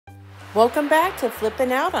Welcome back to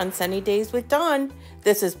Flippin' Out on Sunny Days with Dawn.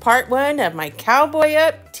 This is part 1 of my Cowboy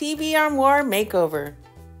Up TV Armoire makeover.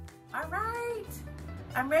 All right,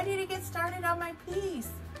 I'm ready to get started on my piece.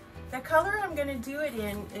 The color I'm going to do it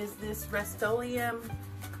in is this Rust-Oleum.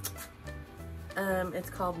 It's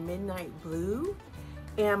called Midnight Blue.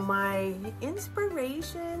 And my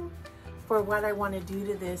inspiration for what I want to do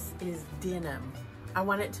to this is denim. I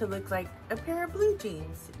want it to look like a pair of blue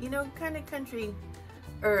jeans, you know, kind of country,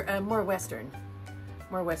 or more Western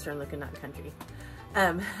looking, not country.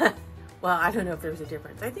 Well, I don't know if there's a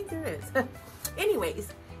difference. I think there is. Anyways,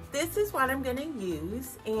 this is what I'm gonna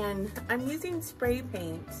use, and I'm using spray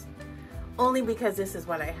paint only because this is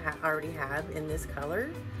what I already have in this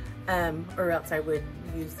color, or else I would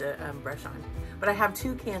use the brush on. But I have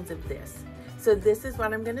 2 cans of this. So this is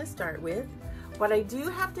what I'm gonna start with. What I do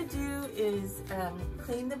have to do is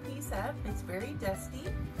clean the piece up. It's very dusty.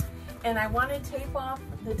 And I want to tape off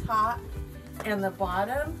the top and the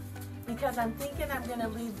bottom because I'm thinking I'm going to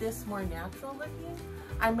leave this more natural looking.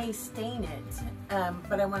 I may stain it,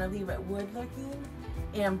 but I want to leave it wood looking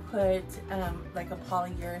and put like a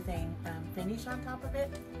polyurethane finish on top of it.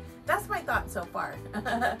 That's my thought so far.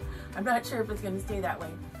 I'm not sure if it's going to stay that way.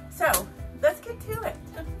 So let's get to it.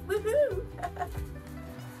 Woohoo!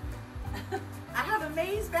 I have a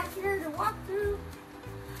maze back here to walk through.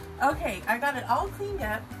 Okay, I got it all cleaned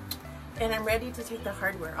up. And I'm ready to take the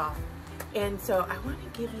hardware off. And so I want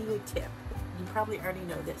to give you a tip. You probably already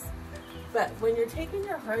know this. But when you're taking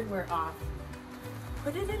your hardware off,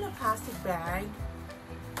 put it in a plastic bag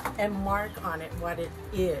and mark on it what it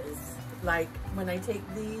is. Like when I take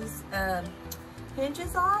these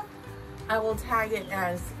hinges off, I will tag it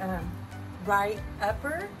as right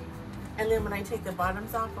upper. And then when I take the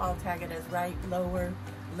bottoms off, I'll tag it as right lower,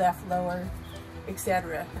 left lower,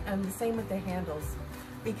 etc. And the same with the handles.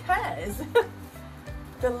 Because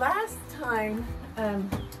the last time, and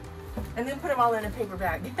then put them all in a paper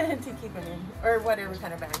bag to keep it in, or whatever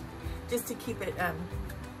kind of bag, just to keep it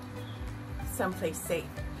someplace safe.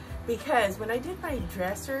 Because when I did my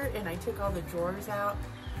dresser and I took all the drawers out,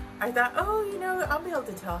 I thought, oh, you know, I'll be able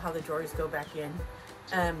to tell how the drawers go back in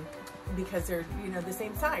because they're, you know, the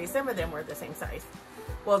same size. Some of them were the same size.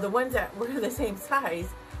 Well, the ones that were the same size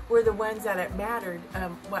were the ones that it mattered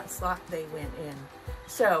what slot they went in.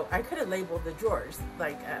 So I could have labeled the drawers,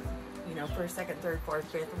 like, you know, first, second, third, fourth,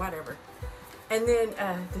 fifth, whatever. And then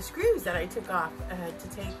the screws that I took off to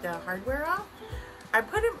take the hardware off,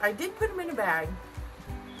 I did put them in a bag,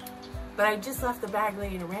 but I just left the bag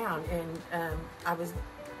laying around, and I was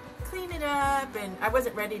cleaning up, and I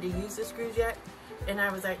wasn't ready to use the screws yet. And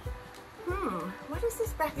I was like, what is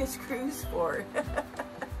this bag of screws for?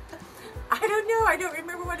 I don't know, I don't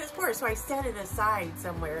remember what it's for. So I set it aside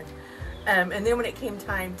somewhere. And then when it came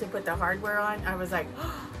time to put the hardware on, I was like,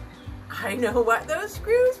 oh, I know what those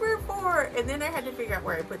screws were for. And then I had to figure out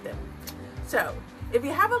where I put them. So if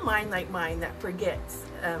you have a mind like mine that forgets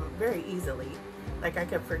very easily, like I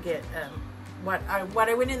could forget what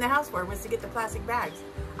I went in the house for was to get the plastic bags.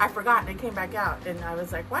 I forgot and I came back out and I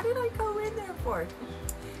was like, what did I go in there for?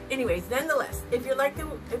 Anyways, nonetheless, if you're like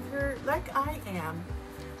I am,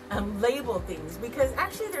 label things, because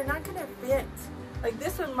actually they're not gonna fit. Like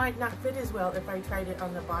this one might not fit as well if I tried it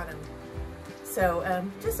on the bottom. So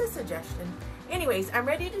just a suggestion. Anyways, I'm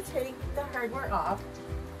ready to take the hardware off.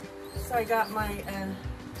 So I got my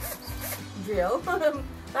drill.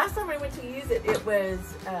 Last time I went to use it, it was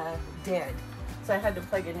dead. So I had to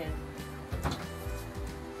plug it in.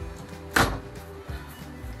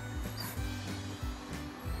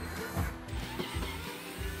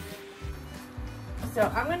 So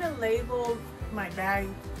I'm gonna label my bag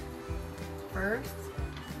first.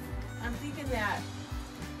 I'm thinking that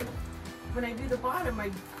when I do the bottom, my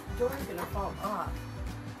door is gonna fall off.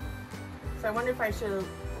 So I wonder if I should,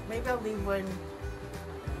 maybe I'll leave one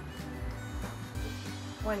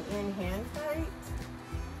in hand tight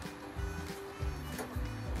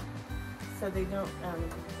so they don't,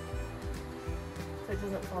 so it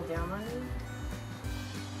doesn't fall down on me.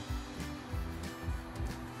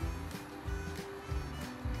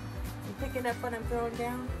 Picking up what I'm throwing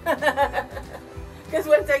down, because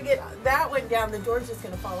once I get that one down, the door's just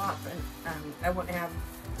going to fall off, and I won't have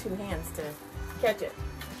 2 hands to catch it.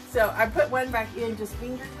 So I put one back in just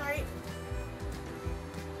finger tight.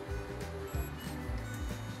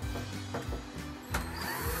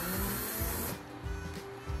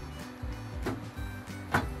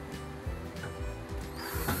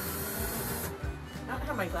 I don't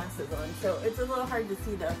have my glasses on, so it's a little hard to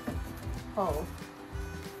see the hole.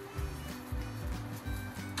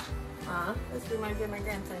 This reminds me of my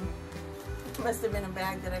grandson. Must have been a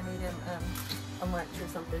bag that I made him a lunch or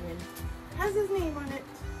something, and has his name on it.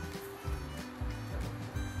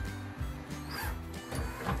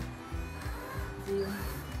 You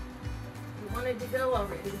wanted to go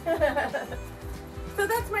already. So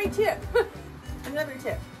that's my tip. Another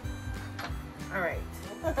tip. All right.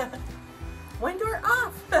 One door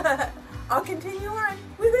off. I'll continue on.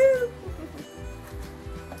 Woohoo!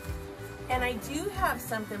 And I do have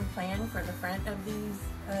something planned for the front of these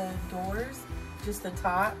doors, just the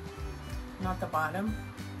top, not the bottom.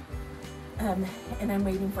 And I'm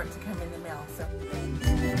waiting for it to come in the mail. So,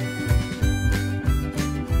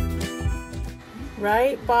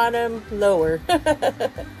 right, bottom, lower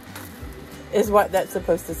is what that's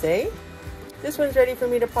supposed to say. This one's ready for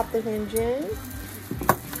me to pop the hinge in.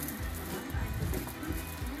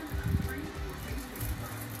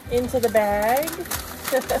 Into the bag.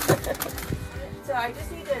 So I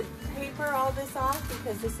just need to paper all this off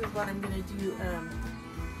because this is what I'm going to do,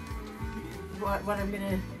 what I'm going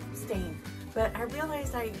to stain. But I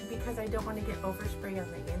realized because I don't want to get overspray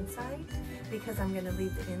on the inside, because I'm going to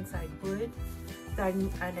leave the inside wood, that I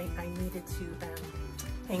needed to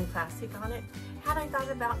hang plastic on it. Had I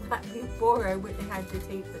thought about that before, I wouldn't have had to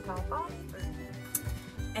take the top off.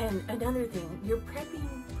 And another thing, your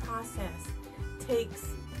prepping process takes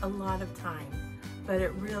a lot of time, but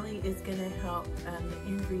it really is going to help the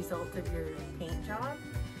end result of your paint job.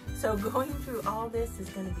 So going through all this is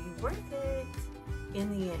going to be worth it in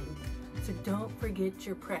the end. So don't forget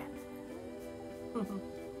your prep.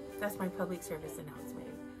 That's my public service announcement.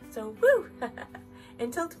 So woo!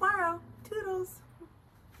 Until tomorrow, toodles.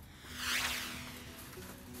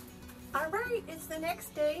 All right, it's the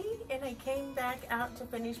next day and I came back out to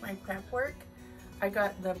finish my prep work. I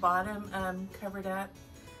got the bottom covered up.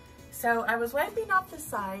 So I was wiping off the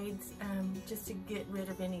sides just to get rid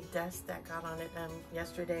of any dust that got on it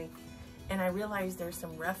yesterday. And I realized there's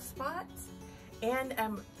some rough spots and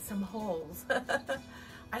some holes.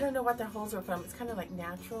 I don't know what the holes are from. It's kind of like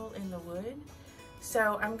natural in the wood.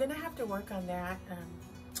 So I'm gonna have to work on that,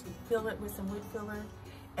 fill it with some wood filler,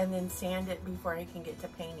 and then sand it before I can get to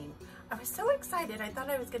painting. I was so excited. I thought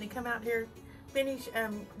I was gonna come out here, finish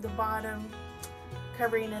the bottom,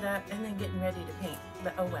 covering it up, and then getting ready to paint,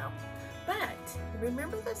 but oh well. But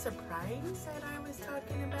remember the surprise that I was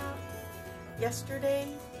talking about yesterday?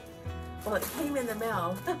 Well, it came in the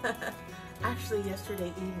mail actually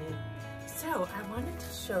yesterday evening. So I wanted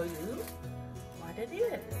to show you what it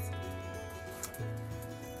is.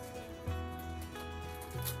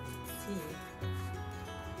 Let's see.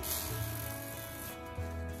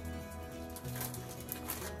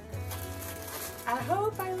 I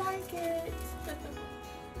hope I like it.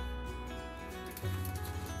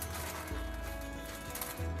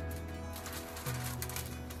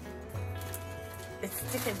 It's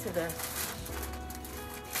sticking to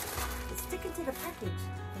the package.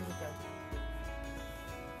 There we go.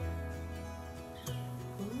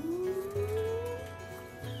 Ooh.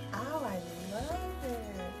 Oh, I love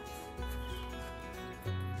it.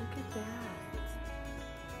 Look at that.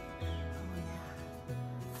 Oh yeah.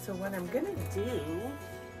 So what I'm gonna do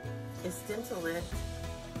is stencil it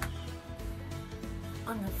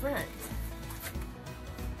on the front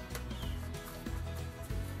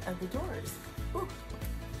of the doors. Ooh.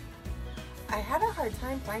 I had a hard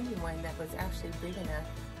time finding one that was actually big enough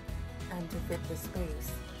to fit the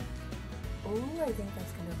space. Ooh, I think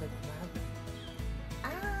that's gonna look lovely.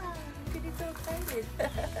 Ah, I'm getting so excited.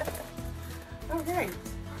 All right.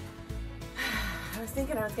 I was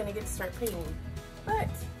thinking I was gonna get to start painting, but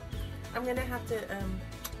I'm gonna have to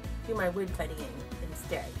do my wood cutting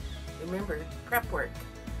instead. Remember, prep work.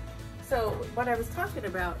 So what I was talking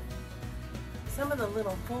about, some of the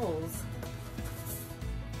little holes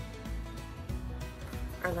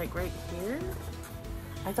are like right here.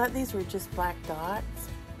 I thought these were just black dots,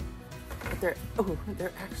 but they're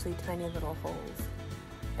actually tiny little holes,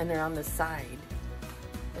 and they're on the side.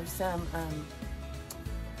 There's some,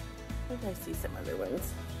 where did I see some other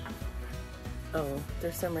ones? Oh,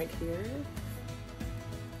 there's some right here.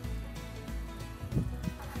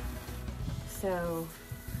 So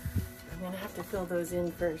I'm gonna have to fill those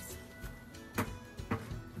in first.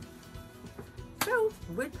 So,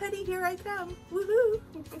 wood putty, here I come. Woohoo!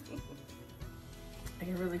 I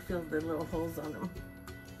can really feel the little holes on them.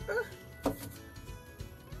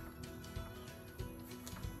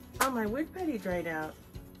 Oh, my wood putty dried out.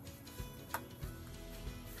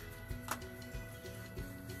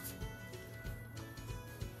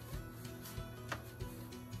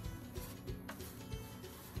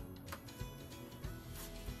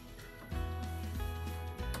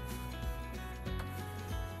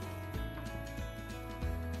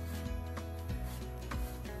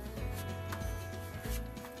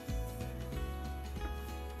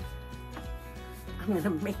 I'm gonna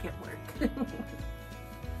make it work.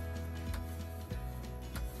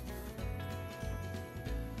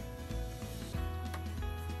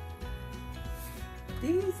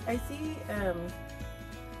 These, I see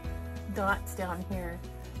dots down here,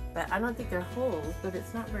 but I don't think they're holes, but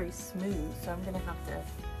it's not very smooth, so I'm gonna have to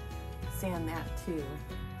sand that too.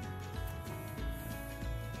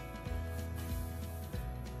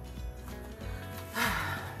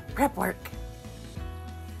 Prep work.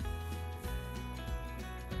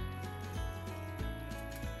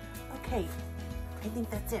 Okay, I think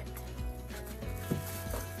that's it.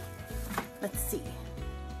 Let's see.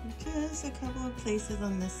 Just a couple of places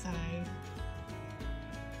on this side.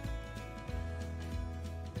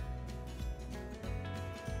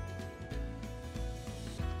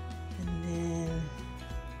 And then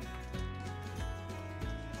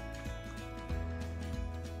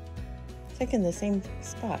checking the same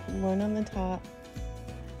spot. One on the top.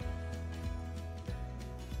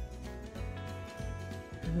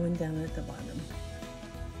 And one down at the bottom.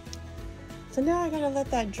 So now I gotta let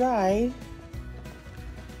that dry.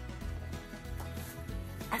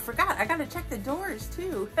 I forgot, I gotta check the doors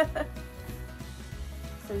too.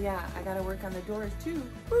 So yeah, I gotta work on the doors too.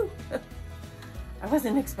 Woo. I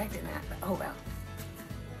wasn't expecting that, but oh well.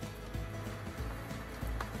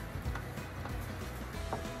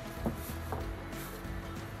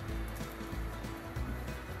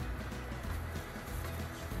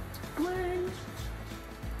 One.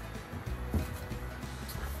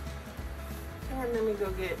 And let me go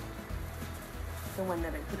get the one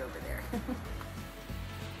that I put over there.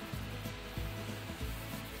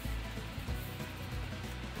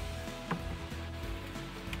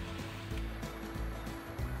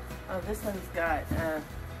 Oh, this one's got, the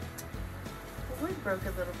wood broke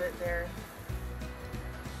a little bit there.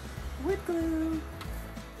 Wood glue.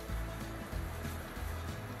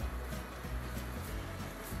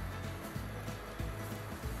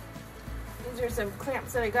 These are some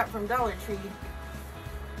clamps that I got from Dollar Tree.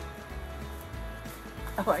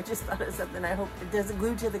 Oh, I just thought of something. I hope it doesn't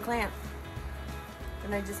glue to the clamp.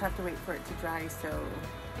 And I just have to wait for it to dry so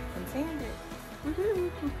I can sand it. Woohoo!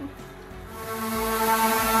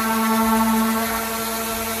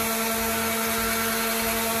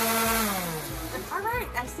 Alright,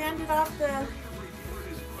 I sanded off the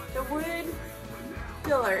wood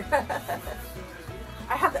filler.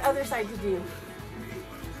 I have the other side to do.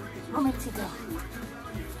 Moment to go.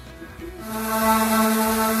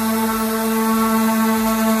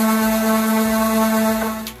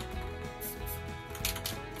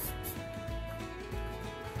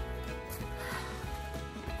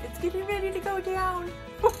 It's getting ready to go down.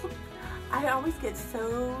 I always get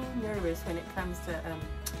so nervous when it comes to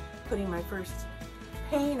putting my first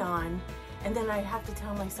paint on, and then I have to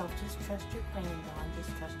tell myself, just trust your plan, Dawn,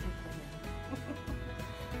 just trust your plan.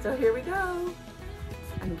 So here we go.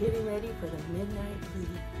 I'm getting ready for the midnight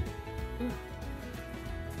blue.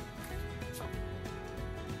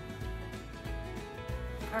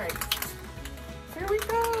 All right, here we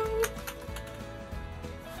go.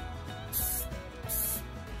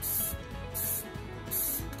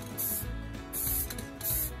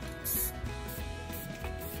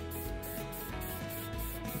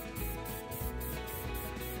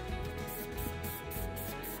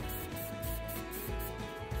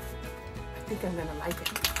 I think I'm gonna like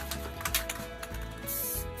it.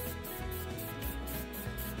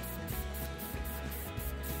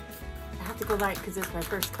 I have to go light because it's my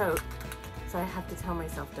first coat, so I have to tell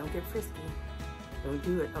myself, don't get frisky, don't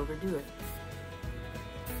do it, overdo it.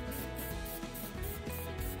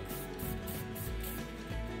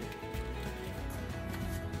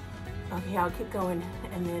 Okay, I'll keep going,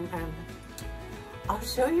 and then I'll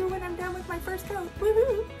show you when I'm done with my first coat.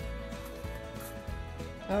 Woohoo!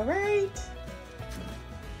 All right.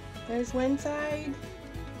 There's one side.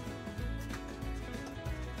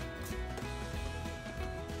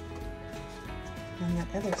 And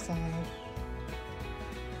the other side.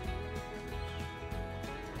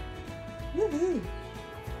 Woohoo!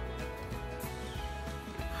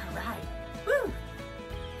 All right. Woo!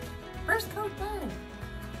 First coat done.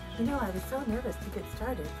 You know, I was so nervous to get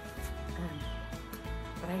started.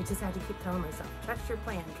 But I just had to keep telling myself, trust your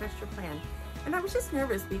plan, trust your plan. And I was just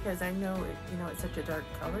nervous because I know it, you know, it's such a dark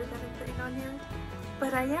color that I'm putting on here.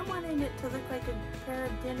 But I am wanting it to look like a pair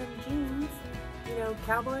of denim jeans, you know,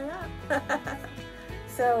 cowboy up.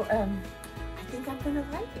 So I think I'm gonna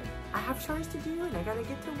like it. I have chores to do and I gotta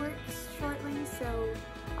get to work shortly, so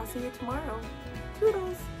I'll see you tomorrow.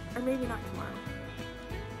 Toodles, or maybe not tomorrow.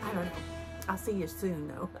 I don't know. I'll see you soon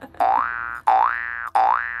though.